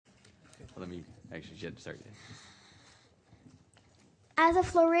Let me actually start. As a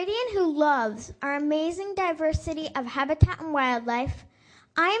Floridian who loves our amazing diversity of habitat and wildlife,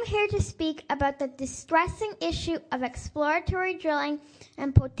 I am here to speak about the distressing issue of exploratory drilling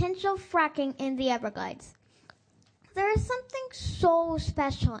and potential fracking in the Everglades. There is something so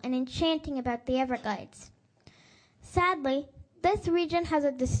special and enchanting about the Everglades. Sadly, this region has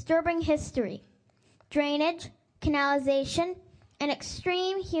a disturbing history. Drainage, canalization, and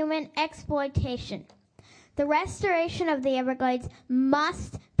extreme human exploitation. The restoration of the Everglades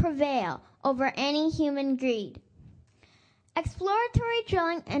must prevail over any human greed. Exploratory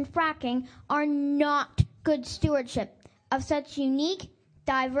drilling and fracking are not good stewardship of such unique,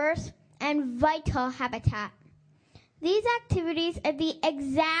 diverse, and vital habitat. These activities are the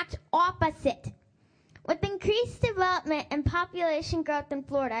exact opposite. With increased development and population growth in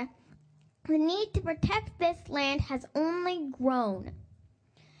Florida, the need to protect this land has only grown.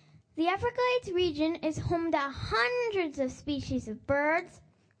 The Everglades region is home to hundreds of species of birds,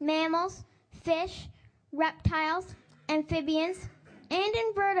 mammals, fish, reptiles, amphibians, and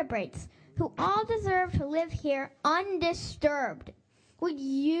invertebrates who all deserve to live here undisturbed. Would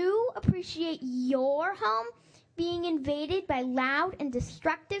you appreciate your home being invaded by loud and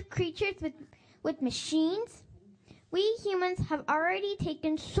destructive creatures with machines? We humans have already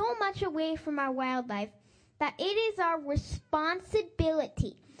taken so much away from our wildlife that it is our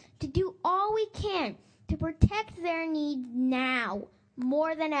responsibility to do all we can to protect their needs now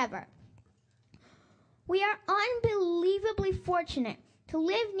more than ever. We are unbelievably fortunate to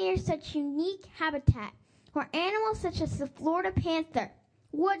live near such unique habitat where animals such as the Florida panther,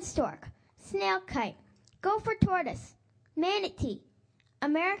 wood stork, snail kite, gopher tortoise, manatee,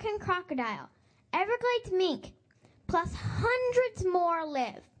 American crocodile, Everglades mink, plus hundreds more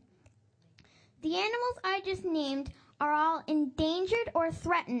live. The animals I just named are all endangered or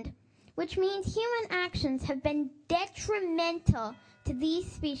threatened, which means human actions have been detrimental to these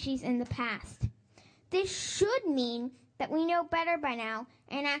species in the past. This should mean that we know better by now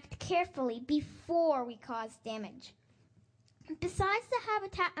and act carefully before we cause damage. Besides the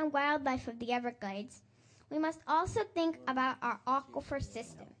habitat and wildlife of the Everglades, we must also think about our aquifer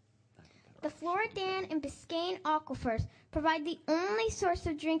system. The Floridan and Biscayne aquifers provide the only source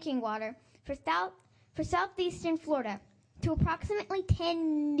of drinking water for southeastern Florida to approximately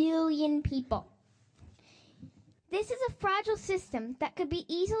 10 million people. This is a fragile system that could be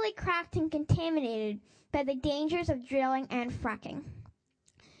easily cracked and contaminated by the dangers of drilling and fracking.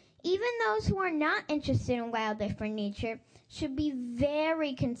 Even those who are not interested in wildlife or nature should be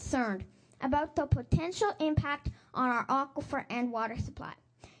very concerned about the potential impact on our aquifer and water supply.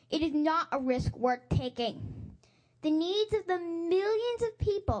 It is not a risk worth taking. The needs of the millions of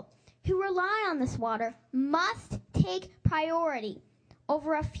people who rely on this water must take priority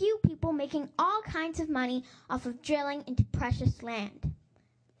over a few people making all kinds of money off of drilling into precious land.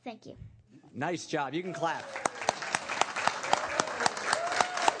 Thank you. Nice job. You can clap.